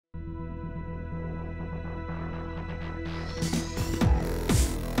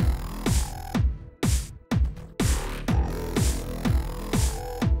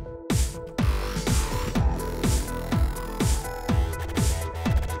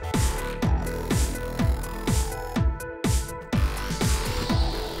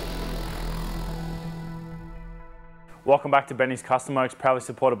Welcome back to Benny's Custom Works, proudly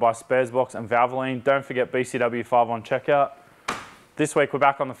supported by Sparesbox and Valvoline. Don't forget BCW5 on checkout. This week we're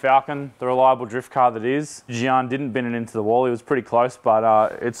back on the Falcon, the reliable drift car that is. Gian didn't bin it into the wall, he was pretty close,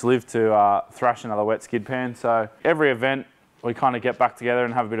 but it's lived to thrash another wet skid pan. So every event we kind of get back together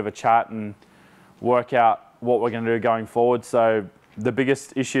and have a bit of a chat and work out what we're going to do going forward. So the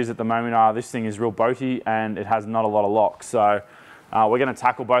biggest issues at the moment are this thing is real boaty and it has not a lot of lock. So we're going to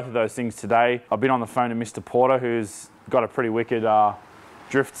tackle both of those things today. I've been on the phone to Mr. Porter, who's got a pretty wicked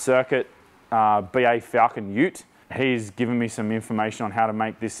drift circuit BA Falcon ute. He's given me some information on how to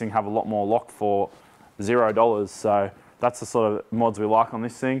make this thing have a lot more lock for $0. So that's the sort of mods we like on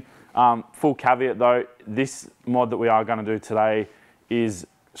this thing. Full caveat though, this mod that we are going to do today is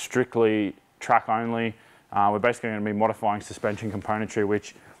strictly track only. We're basically going to be modifying suspension componentry,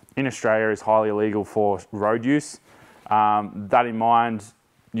 which in Australia is highly illegal for road use. That in mind,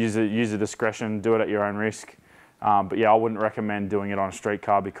 use your discretion, do it at your own risk. But yeah, I wouldn't recommend doing it on a street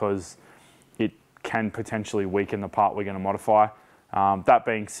car because it can potentially weaken the part we're going to modify. That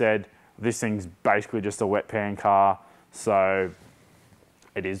being said, this thing's basically just a wet pan car, so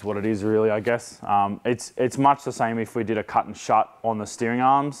it is what it is really, I guess. It's much the same if we did a cut and shut on the steering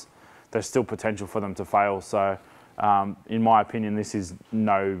arms. There's still potential for them to fail. So in my opinion, this is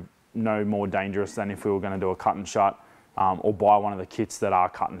no more dangerous than if we were going to do a cut and shut or buy one of the kits that are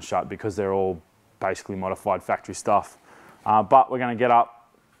cut and shut, because they're all basically modified factory stuff. But we're going to get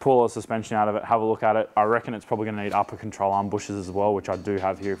up, pull all the suspension out of it, have a look at it. I reckon it's probably going to need upper control arm bushes as well, which I do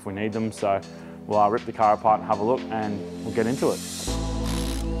have here if we need them. So we'll rip the car apart and have a look, and we'll get into it.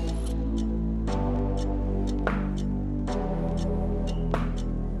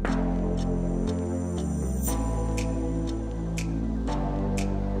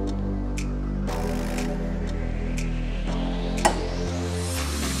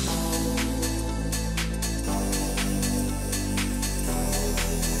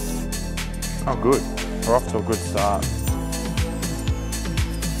 Oh good, we're off to a good start.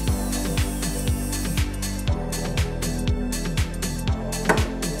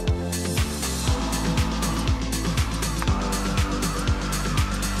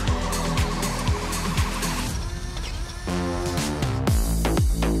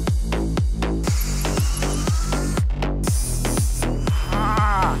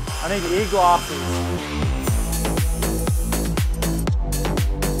 I need ear glasses.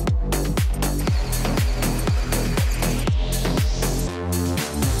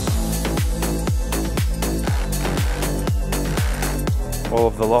 All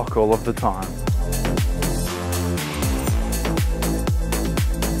of the lock, all of the time.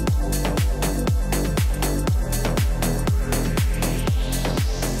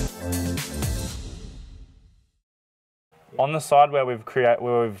 On the side where we've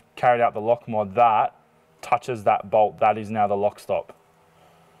carried out the lock mod, that touches that bolt, that is now the lock stop.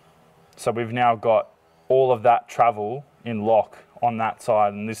 So we've now got all of that travel in lock on that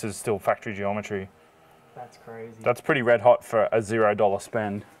side, and this is still factory geometry. That's crazy. That's pretty red hot for a $0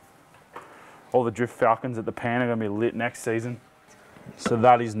 spend. All the drift Falcons at the pan are going to be lit next season. So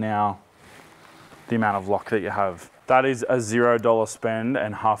that is now the amount of lock that you have. That is a $0 spend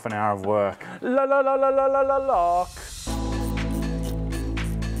and half an hour of work. La la la la la la la lock.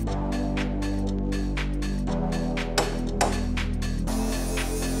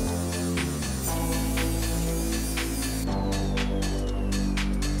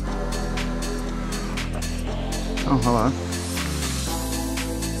 Oh, hello.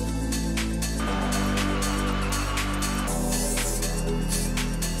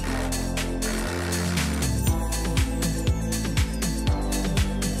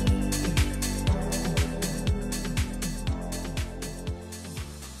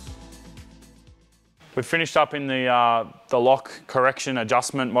 We've finished up in the lock correction,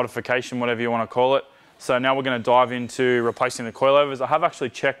 adjustment, modification, whatever you want to call it. So now we're going to dive into replacing the coilovers. I have actually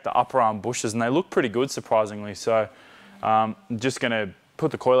checked the upper arm bushes and they look pretty good, surprisingly. So I'm just going to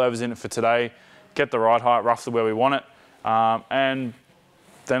put the coilovers in it for today, get the ride height roughly where we want it, and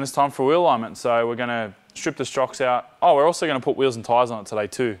then it's time for wheel alignment. So we're going to strip the shocks out. Oh, we're also going to put wheels and tyres on it today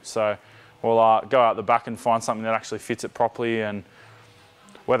too. So we'll go out the back and find something that actually fits it properly, and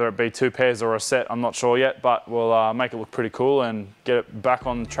whether it be 2 pairs or a set, I'm not sure yet, but we'll make it look pretty cool and get it back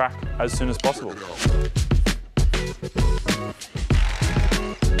on track as soon as possible.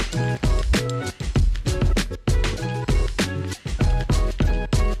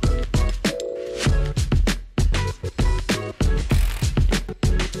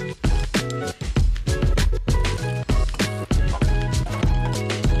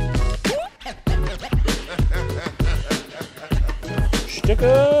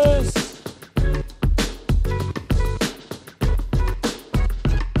 Stickers!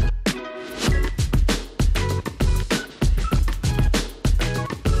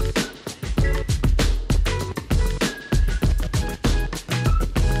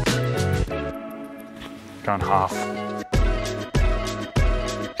 go in half.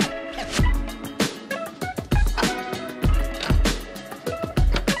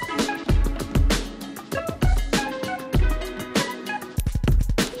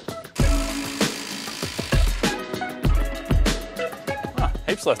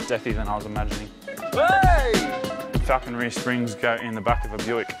 Heaps less deathy than I was imagining. Hey! Falcon rear springs go in the back of a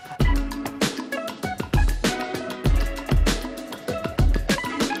Buick.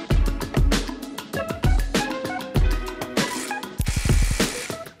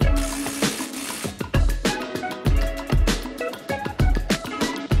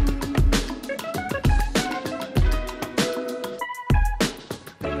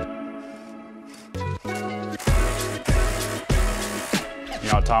 You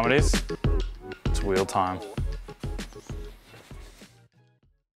know what time it is? It's wheel time.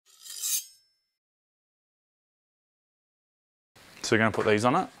 So we're going to put these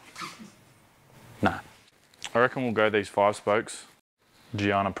on it? No. I reckon we'll go these 5 spokes.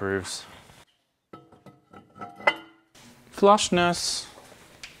 Gian approves. Flushness.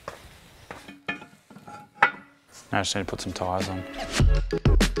 Now I just need to put some tyres on.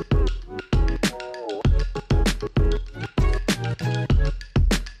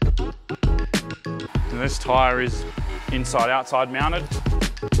 And this tyre is inside-outside mounted.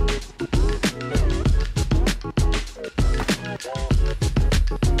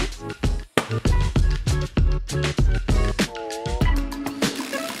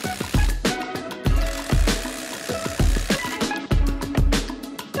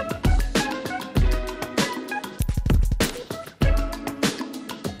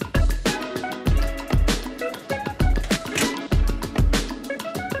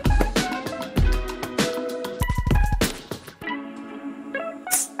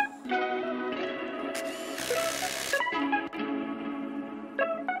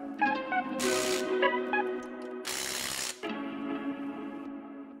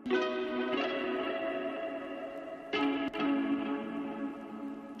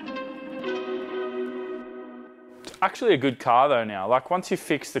 Actually a good car though now. Like once you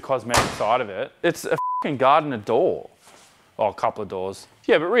fix the cosmetic side of it, it's a fucking guard and a door. Oh, a couple of doors.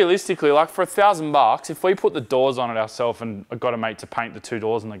 Yeah, but realistically, like for $1,000, if we put the doors on it ourselves and I got a mate to paint the 2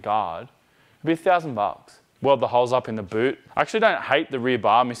 doors and the guard, it'd be $1,000. Weld the holes up in the boot. I actually don't hate the rear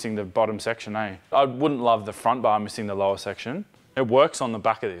bar missing the bottom section, eh? I wouldn't love the front bar missing the lower section. It works on the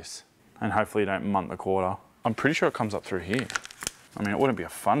back of this. And hopefully you don't munt the quarter. I'm pretty sure it comes up through here. I mean, it wouldn't be a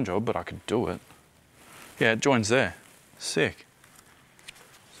fun job, but I could do it. Yeah, it joins there. Sick.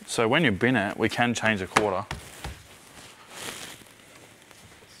 So when you bin it, we can change the quarter.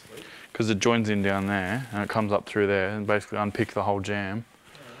 Because it joins in down there and it comes up through there and basically unpick the whole jam.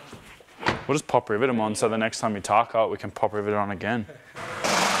 We'll just pop rivet them on so the next time we tar cut, we can pop rivet it on again.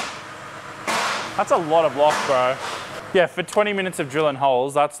 That's a lot of lock, bro. Yeah, for 20 minutes of drilling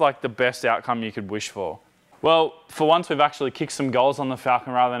holes, that's like the best outcome you could wish for. Well, for once we've actually kicked some goals on the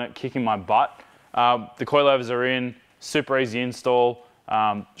Falcon rather than it kicking my butt. The coilovers are in, super easy install.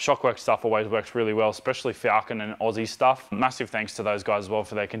 Shockworks stuff always works really well, especially Falcon and Aussie stuff. Massive thanks to those guys as well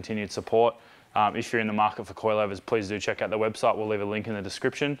for their continued support. If you're in the market for coilovers, please do check out the website. We'll leave a link in the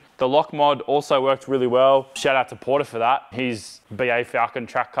description. The lock mod also worked really well. Shout out to Porter for that. His BA Falcon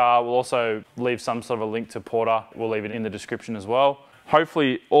track car. We'll also leave some sort of a link to Porter. We'll leave it in the description as well.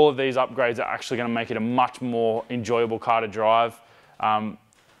 Hopefully all of these upgrades are actually going to make it a much more enjoyable car to drive.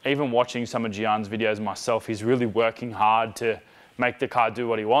 Even watching some of Gian's videos myself, he's really working hard to make the car do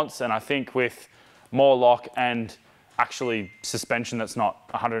what he wants. And I think with more lock and actually suspension that's not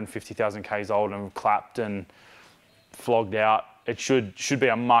 150,000 Ks old and clapped and flogged out, it should be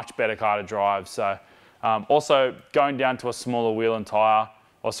a much better car to drive. So also going down to a smaller wheel and tyre,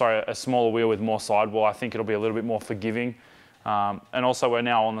 or sorry, a smaller wheel with more sidewall, I think it'll be a little bit more forgiving. And also we're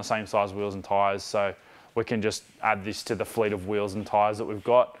now on the same size wheels and tyres, so we can just add this to the fleet of wheels and tyres that we've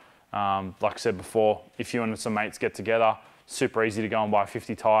got. Like I said before, if you and some mates get together, super easy to go and buy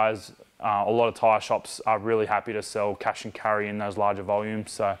 50 tyres. A lot of tyre shops are really happy to sell cash and carry in those larger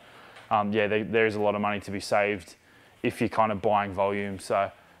volumes. So yeah, there is a lot of money to be saved if you're kind of buying volume. So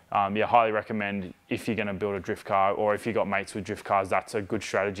yeah, highly recommend if you're going to build a drift car, or if you've got mates with drift cars, that's a good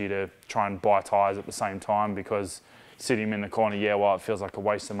strategy to try and buy tyres at the same time, because sitting them in the corner, yeah, while it feels like a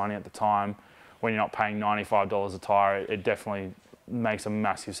waste of money at the time, when you're not paying $95 a tyre, it definitely makes a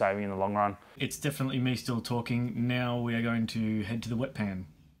massive saving in the long run. It's definitely me still talking. Now we are going to head to the wet pan.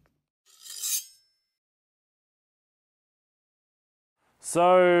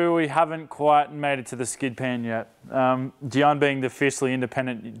 So we haven't quite made it to the skid pan yet. Gian, being the fiercely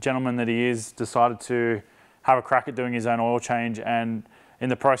independent gentleman that he is, decided to have a crack at doing his own oil change, and in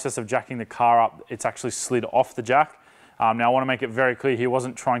the process of jacking the car up, it's actually slid off the jack. Now I want to make it very clear, he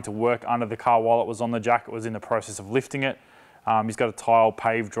wasn't trying to work under the car while it was on the jack, it was in the process of lifting it. He's got a tile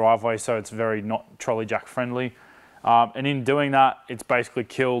paved driveway, so it's very not trolley jack friendly. And in doing that, it's basically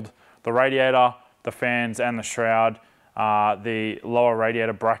killed the radiator, the fans and the shroud. The lower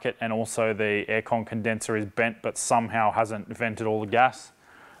radiator bracket and also the aircon condenser is bent but somehow hasn't vented all the gas.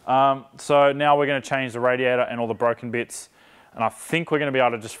 So now we're going to change the radiator and all the broken bits, and I think we're going to be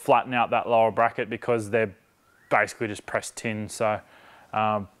able to just flatten out that lower bracket because they're basically just pressed tin. So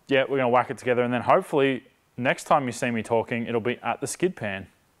yeah, we're going to whack it together, and then hopefully next time you see me talking it'll be at the skid pan,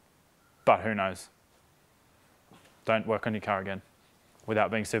 but who knows. Don't work on your car again without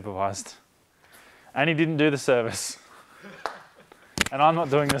being supervised. And he didn't do the service. And I'm not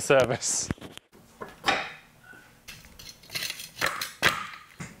doing the service.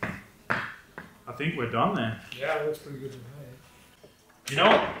 I think we're done there. Yeah, it looks pretty good to me. You know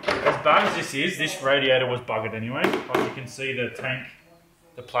what? As bad as this is, this radiator was buggered anyway. Like you can see the tank,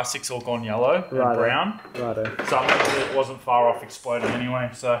 the plastic's all gone yellow and brown. Righto. So I'm thinking it wasn't far off exploding anyway.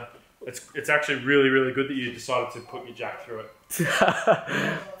 So it's actually really, really good that you decided to put your jack through it.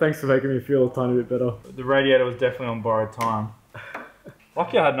 Thanks for making me feel a tiny bit better. The radiator was definitely on borrowed time.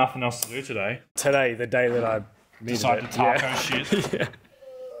 Lucky I had nothing else to do today. Today, the day that I Decided to taco shit. Yeah.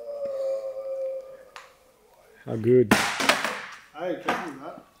 How good. Hey, kick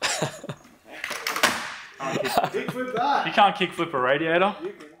that. Kickflip that. You can't kickflip a radiator.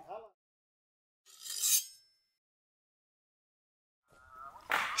 You can.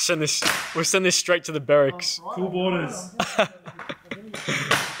 We'll send this straight to the barracks. Cool borders. Feet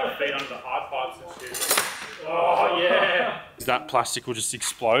under the hard parts and shit. Oh yeah. That plastic will just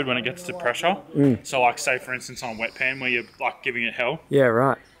explode when it gets to pressure. So like say for instance on a wet pan where you're like giving it hell. Yeah,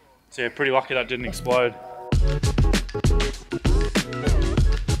 right. So yeah, pretty lucky that didn't explode.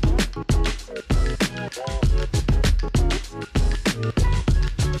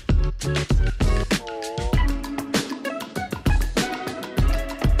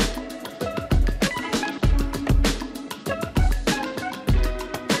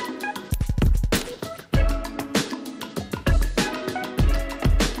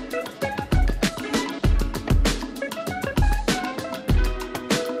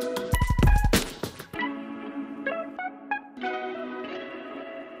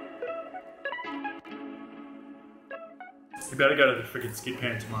 You better go to the freaking skid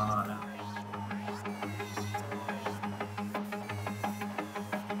pan tomorrow night.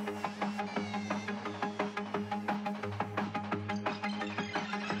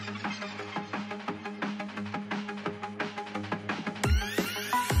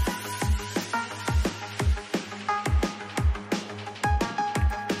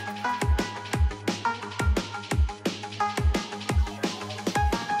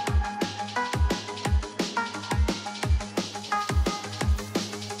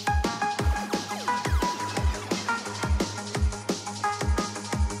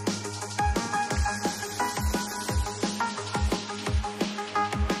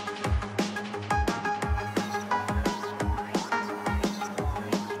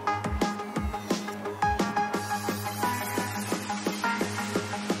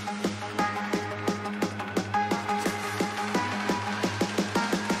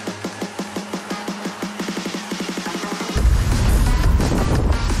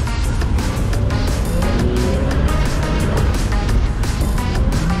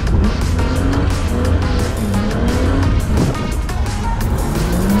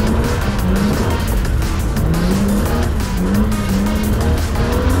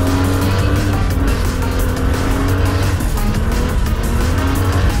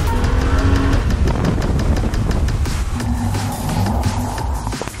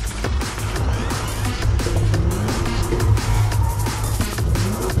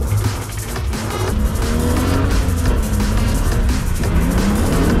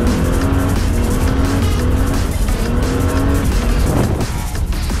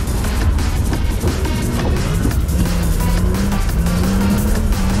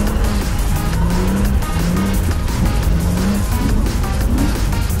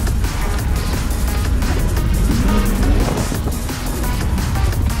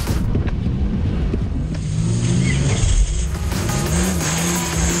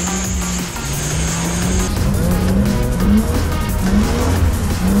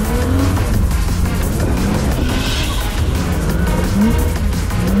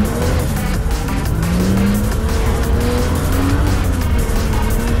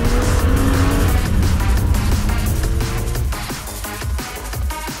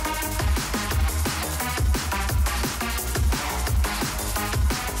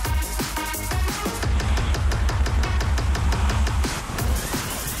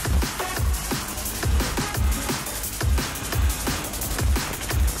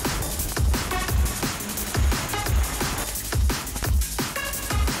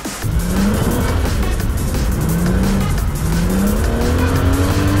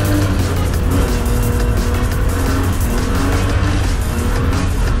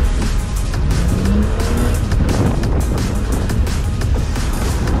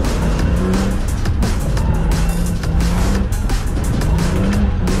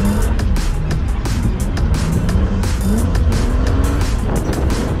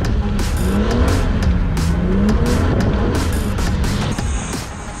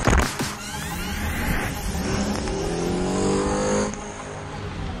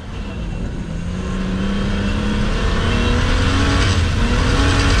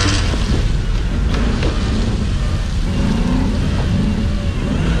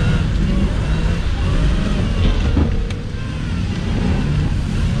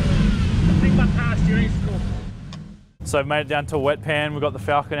 So I've made it down to a wet pan. We've got the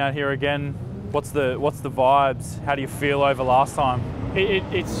Falcon out here again. What's the vibes? How do you feel over last time?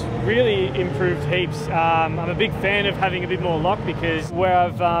 It's really improved heaps. I'm a big fan of having a bit more lock because where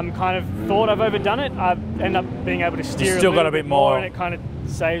I've kind of thought I've overdone it, I end up being able to steer still a got little a bit bit more, and it kind of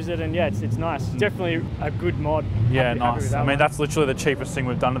saves it, and yeah, it's nice. Definitely a good mod. Yeah, Happy nice. with that I mean, one. that's literally the cheapest thing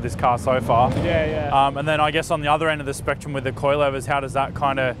we've done to this car so far. Yeah. And then I guess on the other end of the spectrum with the coil levers, how does that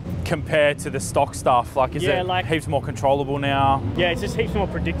kind of compare to the stock stuff? Like, is it like, heaps more controllable now? Yeah, it's just heaps more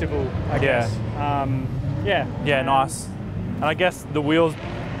predictable, I guess. Yeah, nice. And I guess the wheels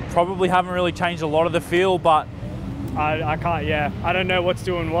probably haven't really changed a lot of the feel, but I can't. Yeah, I don't know what's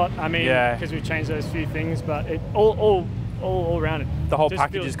doing what. I mean, because we've changed those few things, but it all rounded. The whole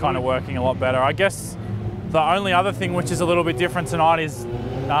package is kind of working a lot better. I guess the only other thing which is a little bit different tonight is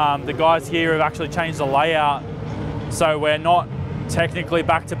the guys here have actually changed the layout, so we're not technically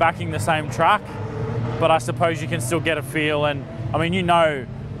back-to-backing the same track, but I suppose you can still get a feel. And I mean, you know,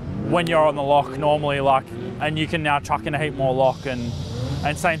 when you're on the lock normally, like, and you can now chuck in a heap more lock, and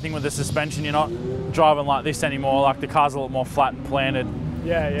same thing with the suspension. You're not driving like this anymore. Like, the car's a lot more flat and planted.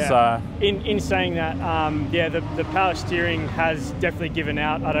 Yeah. So in saying that, the power steering has definitely given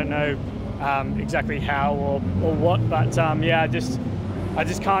out. I don't know exactly how or what, but I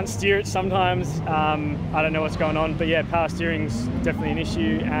just can't steer it sometimes. I don't know what's going on, but yeah, power steering's definitely an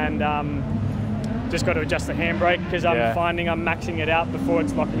issue, and just got to adjust the handbrake because I'm finding I'm maxing it out before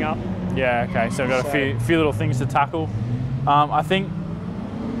it's locking up. Yeah, okay, so we've got a few little things to tackle. I think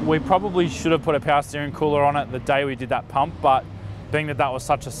we probably should have put a power steering cooler on it the day we did that pump, but being that was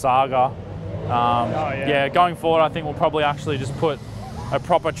such a saga, going forward, I think we'll probably actually just put a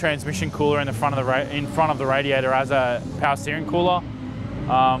proper transmission cooler in the front of the radiator as a power steering cooler.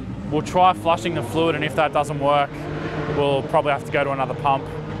 We'll try flushing the fluid, and if that doesn't work, we'll probably have to go to another pump.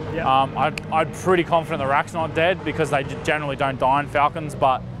 I'm pretty confident the rack's not dead because they generally don't die in Falcons,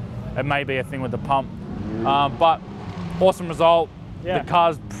 but it may be a thing with the pump. But awesome result. The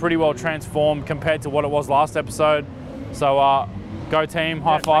car's pretty well transformed compared to what it was last episode. So go team,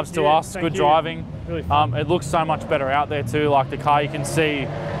 high fives to us, good driving. Really fun. It looks so much better out there too. Like, the car, you can see,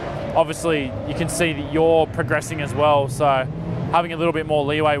 obviously you can see that you're progressing as well. So having a little bit more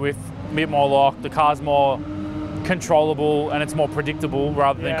leeway with a bit more lock, the car's more controllable and it's more predictable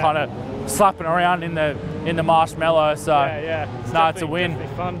rather than kind of slapping around in the marshmallow. So it's a win.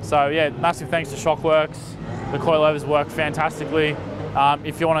 Fun. So yeah, massive thanks to Shockworks. The coilovers work fantastically.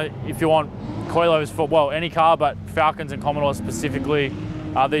 If you want coilovers for any car, but Falcons and Commodores specifically,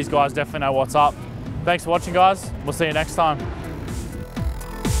 these guys definitely know what's up. Thanks for watching, guys. We'll see you next time.